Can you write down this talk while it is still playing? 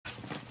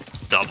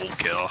double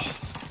kill.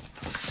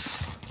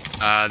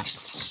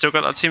 Still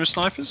got that team of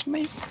snipers,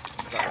 me?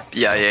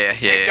 Yeah.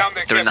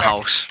 They're in the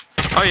house.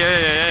 Oh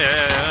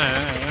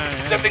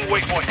yeah. Stepping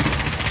waypoint.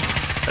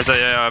 There's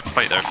a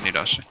plate there if you need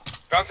actually.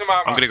 I'm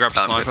gonna grab a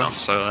sniper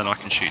so then I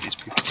can shoot these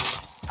people.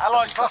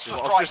 Allied cluster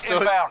strike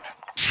inbound.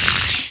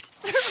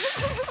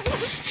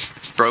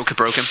 Broke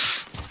him.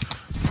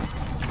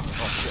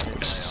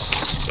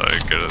 So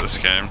good at this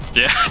game.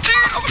 Yeah,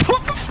 dude,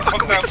 what the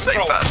fuck? Are we the same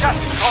person? Gas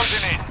is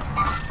closing in.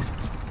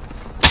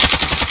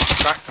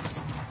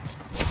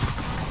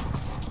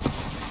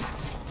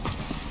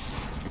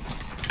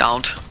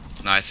 Downed.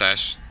 Nice,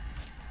 Ash.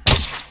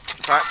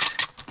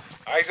 Cracked.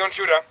 Eyes on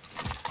shooter.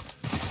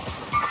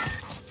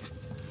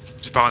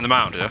 Is he behind the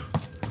mound, yeah?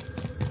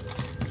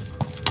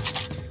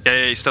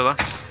 Yeah, he's still there.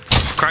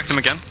 Cracked him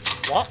again.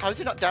 What? How is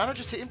he not down? I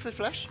just hit him for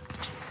flesh.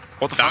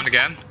 What the Down fuck?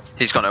 again.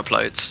 He's got no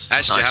plates.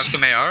 Ash, do you have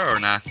some AR or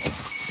not?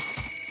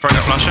 Throw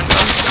that flash in.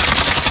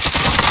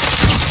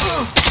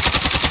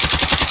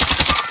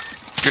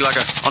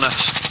 Gulaga, on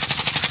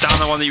us. Down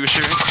the one that you were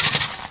shooting.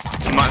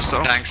 You might have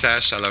still. Thanks,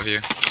 Ash. I love you.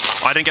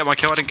 I didn't get my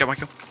kill. Different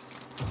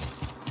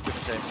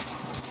team.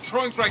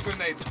 Throwing frag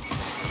grenade.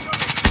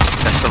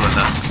 They're still in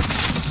there.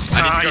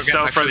 I need to go he's get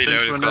my still fully frozen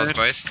loaded to a cross, nade.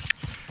 boys.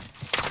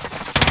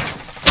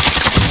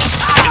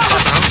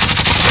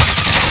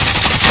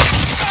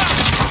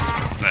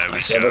 There we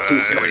Yeah, go.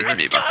 we need to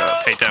be back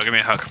up. Hey Dale, give me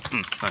a hug.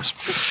 Nice.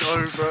 Let's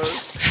go, bro.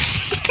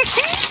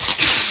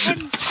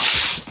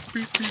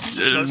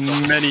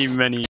 Many